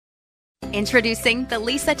Introducing the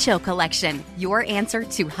Lisa Chill Collection, your answer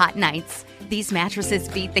to hot nights. These mattresses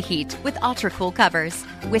beat the heat with ultra-cool covers,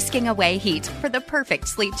 whisking away heat for the perfect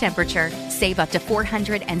sleep temperature. Save up to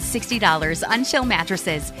 $460 on Chill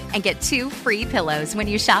mattresses and get 2 free pillows when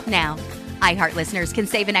you shop now. iHeart listeners can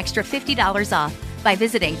save an extra $50 off by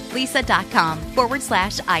visiting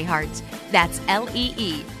lisa.com/iHeart. That's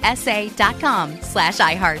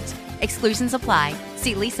LEESA.com/iHeart. Exclusions apply.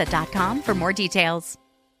 See lisa.com for more details.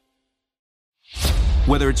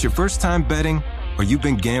 Whether it's your first time betting or you've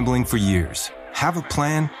been gambling for years, have a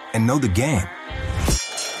plan and know the game.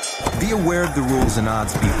 Be aware of the rules and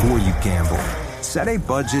odds before you gamble. Set a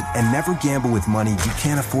budget and never gamble with money you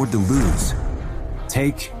can't afford to lose.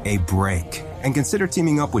 Take a break and consider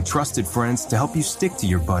teaming up with trusted friends to help you stick to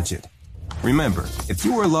your budget. Remember, if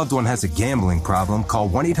you or a loved one has a gambling problem, call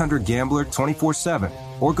 1-800-GAMBLER 24/7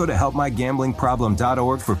 or go to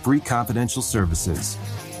helpmygamblingproblem.org for free confidential services.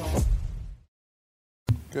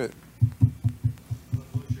 Good.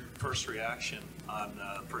 What was your first reaction on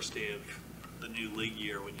the first day of the new league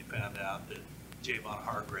year when you found out that Javon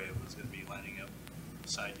Hargrave was going to be lining up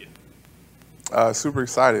beside you? Super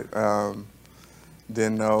excited.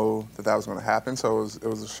 Didn't know that was going to happen, so it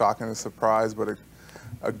was a shock and a surprise, but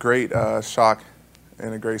a great shock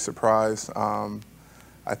and a great surprise. I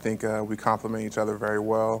think we complement each other very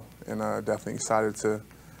well, and definitely excited to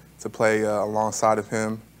play alongside of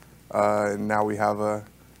him. And now we have a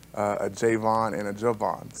Javon and a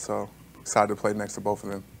Javon, so excited to play next to both of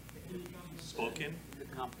them. Spoken?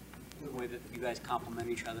 The way that you guys complement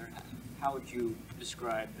each other, how would you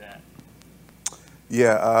describe that?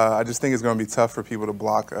 Yeah, I just think it's going to be tough for people to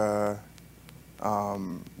block, a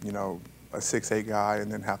 6'8" guy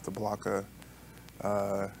and then have to block I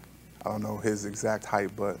don't know his exact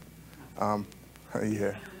height, but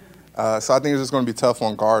yeah. So I think it's just going to be tough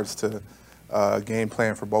on guards to game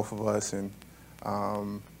plan for both of us, and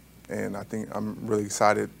I think I'm really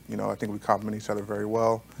excited. I think we complement each other very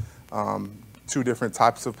well. 2 different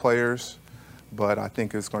types of players, but I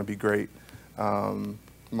think it's going to be great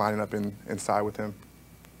lining up inside with him.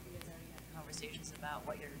 You guys already had conversations about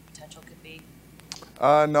what your potential could be?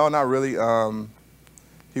 No, not really.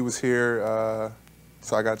 He was here,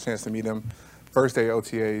 so I got a chance to meet him first day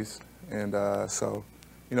OTAs, and so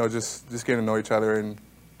just getting to know each other and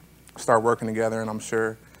start working together, and I'm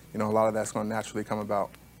sure a lot of that's going to naturally come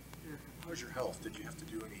about. How's your health? Did you have to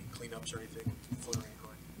do any cleanups or anything?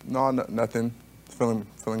 No, nothing. Feeling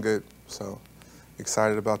good. So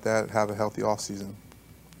excited about that. Have a healthy off season.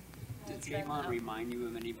 Did Javon remind you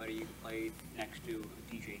of anybody you played next to,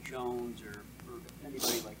 DJ Jones or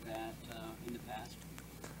anybody like that in the past?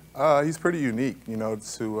 He's pretty unique.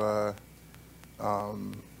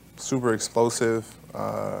 Super explosive,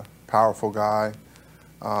 powerful guy.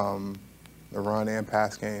 The run and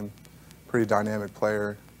pass game, pretty dynamic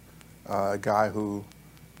player. A guy who,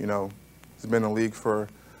 has been in the league for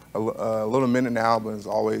a little minute now, but is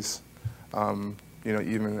always,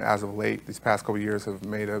 even as of late, these past couple of years have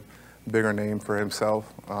made a bigger name for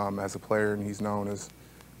himself as a player, and he's known as,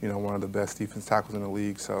 one of the best defense tackles in the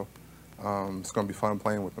league. So it's going to be fun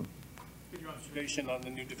playing with him. Your observation on the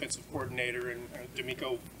new defensive coordinator and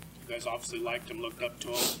D'Amico, you guys obviously liked him, looked up to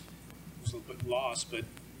him. He was a little bit lost, but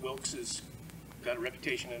Wilkes has got a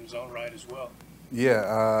reputation in his own right as well.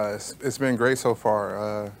 Yeah, it's been great so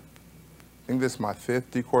far. I think this is my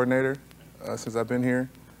 5th D coordinator since I've been here.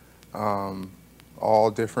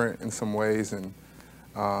 All different in some ways, and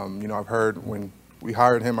I've heard when we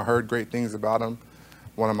hired him, I heard great things about him.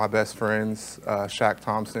 One of my best friends, Shaq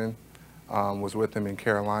Thompson, was with him in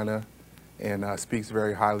Carolina, and speaks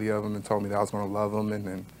very highly of him and told me that I was going to love him.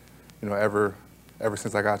 And ever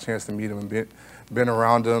since I got a chance to meet him and been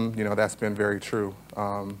around him, that's been very true.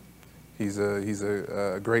 He's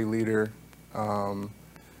a great leader, and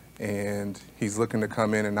he's looking to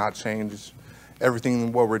come in and not change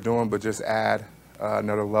everything what we're doing, but just add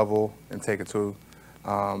another level and take it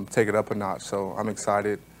up a notch. So I'm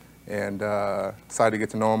excited and excited to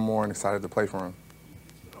get to know him more and excited to play for him.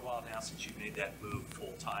 It's been a while now since you made that move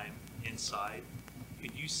full-time inside.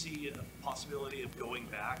 Could you see a possibility of going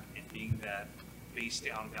back and being that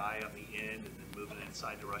face-down guy on the end and then moving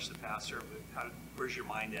inside to rush the passer? Where's your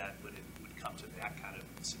mind at when it would come to that kind of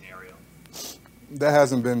scenario? That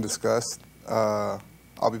hasn't been discussed. I'll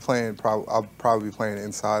probably be playing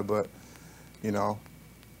inside, but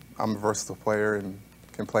I'm a versatile player and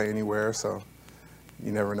can play anywhere, so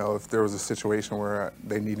you never know. If there was a situation where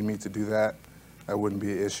they needed me to do that, that wouldn't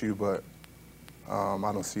be an issue, but I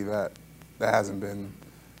don't see that. That hasn't been,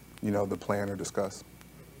 the plan or discussed.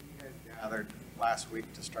 You guys gathered last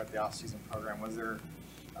week to start the off-season program. Was there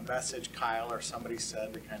a message Kyle or somebody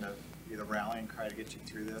said to kind of be the rallying cry to get you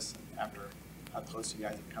through this after how close you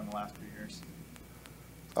guys have come the last few years?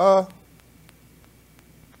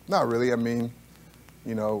 Not really. I mean,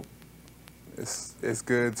 you know, it's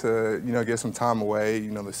good to, you know, get some time away.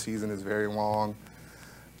 You know, the season is very long,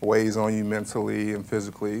 weighs on you mentally and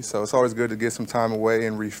physically. So it's always good to get some time away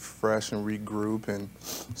and refresh and regroup. And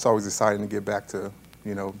it's always exciting to get back to,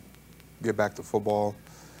 you know, get back to football.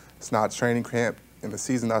 It's not training camp and the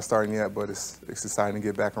season not starting yet, but it's exciting to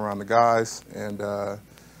get back around the guys and,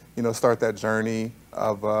 you know, start that journey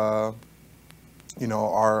of, you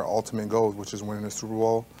know, our ultimate goals, which is winning the Super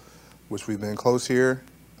Bowl, which we've been close here,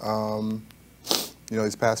 you know,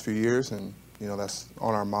 these past few years, and, you know, that's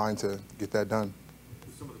on our mind to get that done.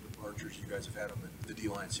 With some of the departures you guys have had on the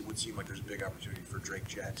D-line, it would seem like there's a big opportunity for Drake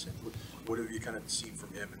Jackson. What have you kind of seen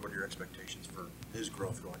from him, and what are your expectations for his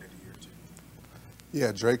growth going into year two?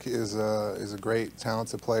 Yeah, Drake is a great,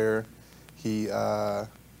 talented player. He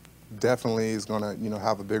definitely is going to, you know,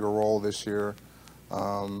 have a bigger role this year.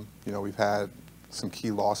 You know, we've had some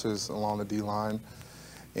key losses along the D-line,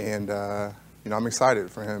 and you know, I'm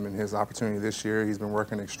excited for him and his opportunity this year. He's been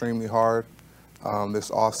working extremely hard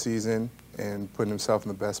this off season and putting himself in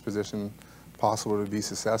the best position possible to be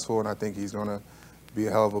successful, and I think he's going to be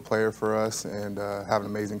a hell of a player for us and have an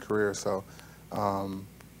amazing career. So,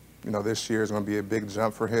 you know, this year is going to be a big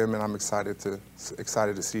jump for him, and I'm excited to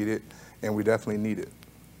see it, and we definitely need it.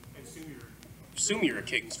 Assume you're a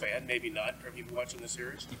Kings fan, maybe not. Have you been watching the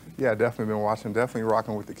series? Yeah, definitely been watching, definitely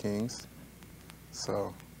rocking with the Kings.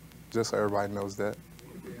 So, just so everybody knows that.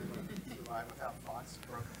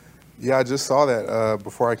 Yeah, I just saw that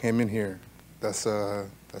before I came in here. That's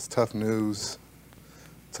tough news.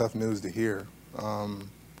 Tough news to hear. It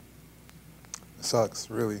sucks,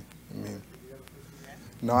 really. I mean,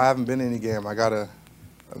 no, I haven't been in any game. I've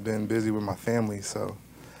been busy with my family, so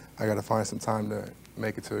I got to find some time to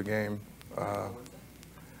make it to a game.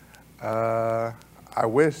 I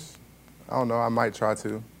wish. I don't know. I might try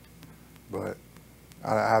to, but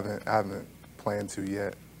I haven't planned to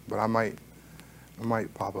yet. But I might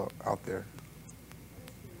pop up out there.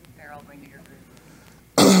 Farrell bring to your group?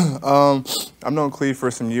 I've known Cleve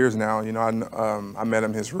for some years now. You know, I met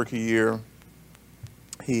him his rookie year.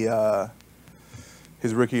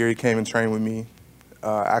 His rookie year, he came and trained with me,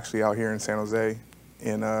 actually out here in San Jose,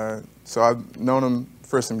 and so I've known him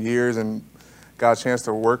for some years and got a chance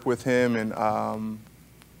to work with him. And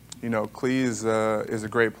you know, Cleve is a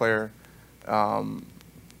great player.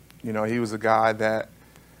 You know, he was a guy that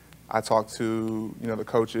I talked to, you know, the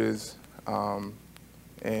coaches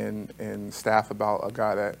and staff about, a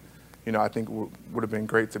guy that, you know, I think would have been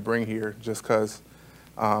great to bring here just because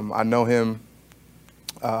I know him.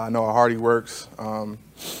 I know how hard he works,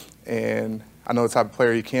 and I know the type of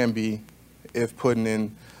player he can be if put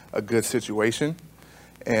in a good situation.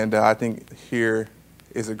 And I think here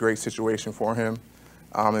is a great situation for him.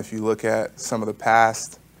 If you look at some of the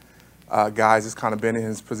past guys that's kind of been in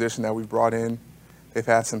his position that we brought in, they've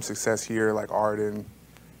had some success here, like Arden,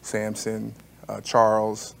 Sampson,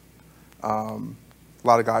 Charles. A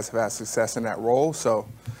lot of guys have had success in that role, so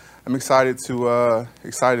I'm excited to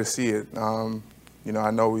see it. You know,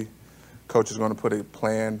 I know coach is going to put a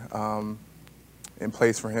plan in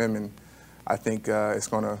place for him, and I think it's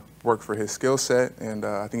going to work for his skill set, and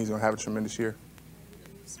I think he's going to have a tremendous year.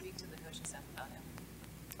 Can you speak to the coaching staff about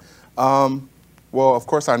him? Well, of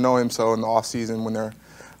course I know him, so in the off season when they're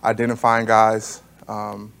identifying guys,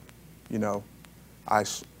 you know, I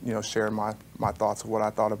share my thoughts of what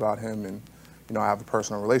I thought about him, and you know, I have a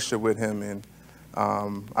personal relationship with him, and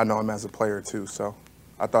I know him as a player too. So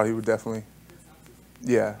I thought he would definitely,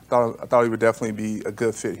 I thought he would definitely be a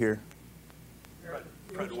good fit here.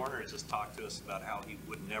 Fred Warner has just talked to us about how he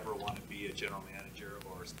would never want to be a general manager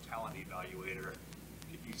or a talent evaluator.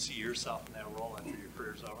 Could you see yourself in that role after your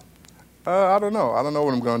career's over? I don't know. I don't know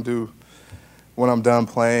what I'm going to do when I'm done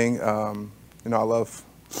playing. You know, I love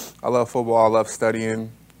football. I love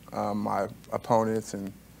studying my opponents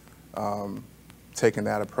and taking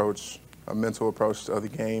that approach, a mental approach to the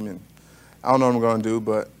game. And I don't know what I'm going to do,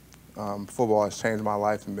 but football has changed my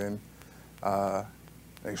life and been an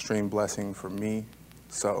extreme blessing for me.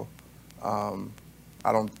 So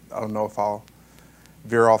I don't know if I'll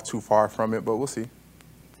veer off too far from it, but we'll see.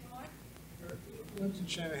 Lynch and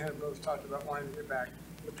Shanahan both talked about wanting to get back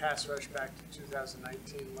the pass rush back to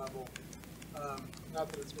 2019 level.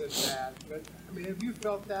 Not that it's been bad, but I mean, have you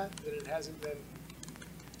felt that it hasn't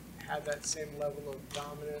had that same level of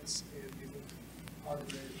dominance, and do you think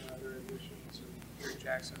Hargrave and other additions, or Drake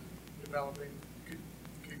Jackson developing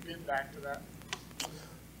could get back to that?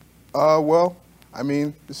 Well, I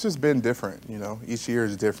mean, it's just been different, Each year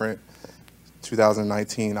is different.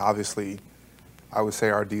 2019, obviously, I would say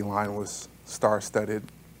our D-line was star-studded,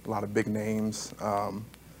 a lot of big names,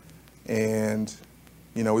 and,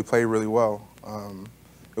 we played really well.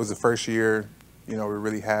 It was the first year, we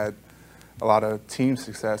really had a lot of team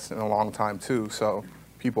success in a long time, too, so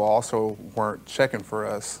people also weren't checking for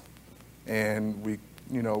us, and we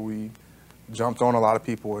jumped on a lot of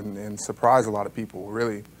people and surprised a lot of people,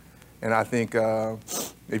 really. And I think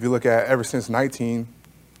if you look at ever since 19,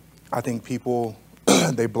 I think people,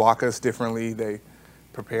 they block us differently. They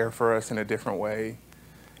prepare for us in a different way.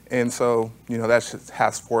 And so, that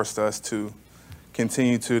has forced us to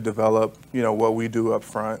continue to develop, what we do up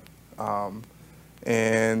front.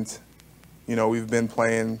 And, we've been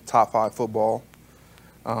playing top 5 football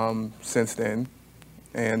since then.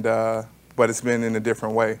 And, but it's been in a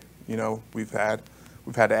different way. We've had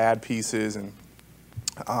to add pieces and,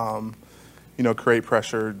 create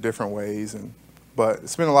pressure different ways. But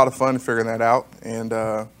it's been a lot of fun figuring that out. And,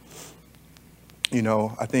 I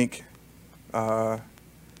think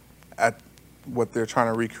at what they're trying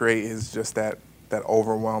to recreate is just that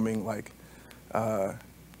overwhelming,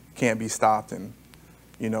 can't be stopped. And,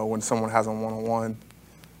 when someone has a one-on-one,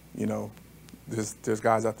 there's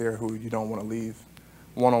guys out there who you don't want to leave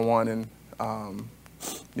one-on-one. And,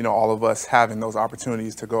 all of us having those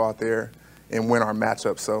opportunities to go out there and win our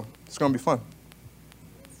matchup. So it's going to be fun.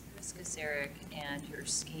 What's risk is Arik and your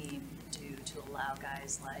scheme to allow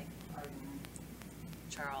guys like Arden,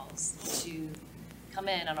 Charles to come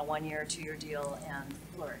in on a 1-year, 2-year deal and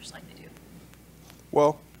flourish like they do?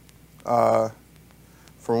 Well,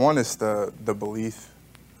 for one, it's the belief.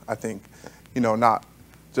 I think, not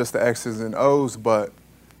just the X's and O's, but,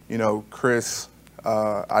 Chris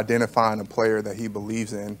identifying a player that he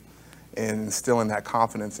believes in and instilling that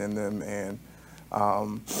confidence in them and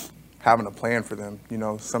having a plan for them.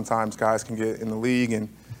 Sometimes guys can get in the league and,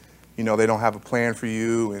 they don't have a plan for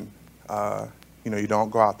you and, you don't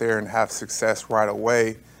go out there and have success right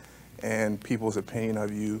away and people's opinion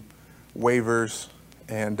of you wavers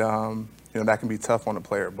and, that can be tough on a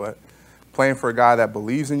player. But playing for a guy that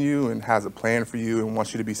believes in you and has a plan for you and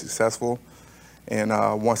wants you to be successful and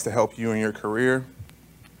wants to help you in your career,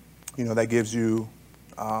 that gives you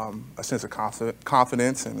a sense of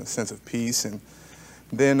confidence and a sense of peace. And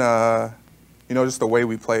then, just the way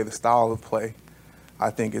we play, the style of play, I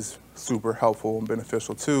think is super helpful and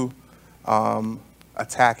beneficial too.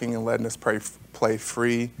 Attacking and letting us play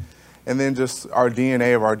free. And then just our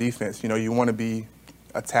DNA of our defense. You want to be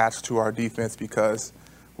attached to our defense because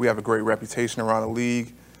we have a great reputation around the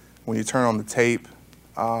league. When you turn on the tape,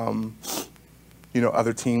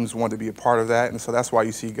 other teams want to be a part of that. And so that's why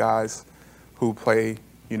you see guys who play,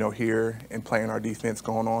 here and play in our defense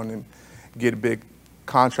going on and get big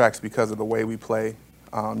contracts because of the way we play.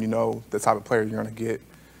 The type of player you're going to get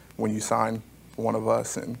when you sign one of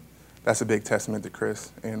us. And that's a big testament to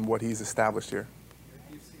Chris and what he's established here.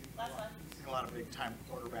 You've seen a lot of big-time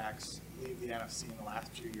quarterbacks leave the NFC in the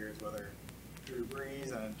last few years, whether Drew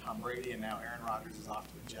Brees and Tom Brady, and now Aaron Rodgers is off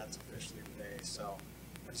to the Jets officially today. So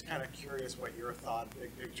I'm just kind of curious what your thought,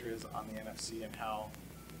 big picture, is on the NFC and how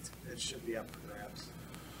it should be up for grabs.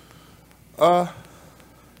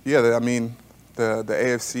 Yeah, I mean, the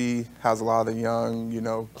AFC has a lot of the young,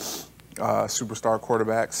 superstar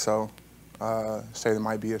quarterbacks. So say there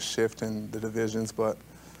might be a shift in the divisions, but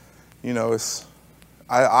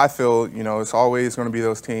I feel it's always going to be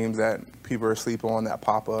those teams that people are sleeping on that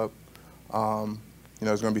pop up.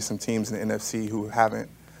 There's going to be some teams in the NFC who haven't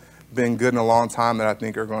been good in a long time that I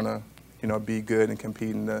think are going to be good and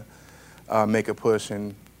competing to make a push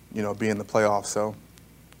and be in the playoffs. So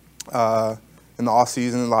in the off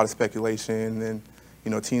season, a lot of speculation,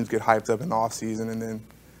 and teams get hyped up in the off season, and then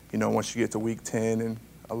once you get to week 10 and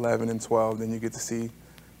 11 and 12, then you get to see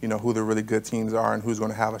who the really good teams are and who's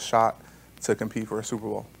going to have a shot to compete for a Super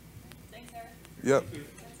Bowl. Thanks, Arik. Yep.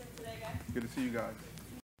 That's it today, guys. Good to see you guys.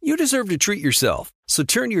 You deserve to treat yourself, so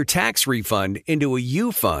turn your tax refund into a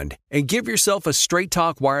U fund and give yourself a Straight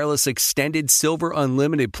Talk Wireless Extended Silver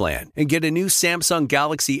Unlimited plan and get a new Samsung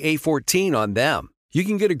Galaxy A14 on them. You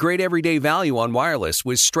can get a great everyday value on wireless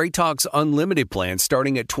with Straight Talk's Unlimited plan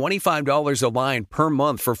starting at $25 a line per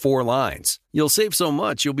month for 4 lines. You'll save so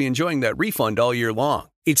much you'll be enjoying that refund all year long.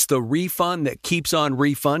 It's the refund that keeps on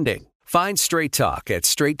refunding. Find Straight Talk at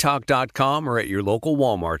straighttalk.com or at your local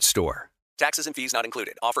Walmart store. Taxes and fees not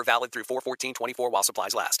included. Offer valid through 4/14/24 while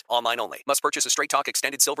supplies last. Online only. Must purchase a Straight Talk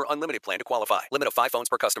Extended Silver Unlimited plan to qualify. Limit of 5 phones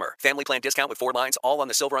per customer. Family plan discount with 4 lines all on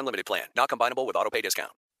the Silver Unlimited plan. Not combinable with auto pay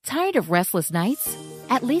discount. Tired of restless nights?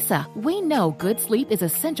 At Leesa, we know good sleep is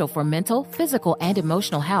essential for mental, physical, and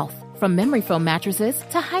emotional health. From memory foam mattresses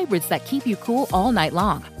to hybrids that keep you cool all night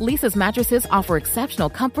long, Leesa's mattresses offer exceptional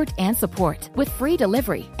comfort and support with free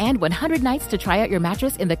delivery and 100 nights to try out your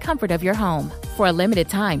mattress in the comfort of your home. For a limited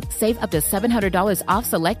time, save up to $700 off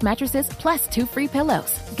select mattresses plus 2 free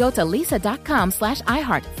pillows. Go to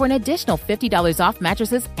leesa.com/iHeart for an additional $50 off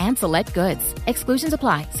mattresses and select goods. Exclusions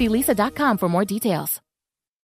apply. See leesa.com for more details.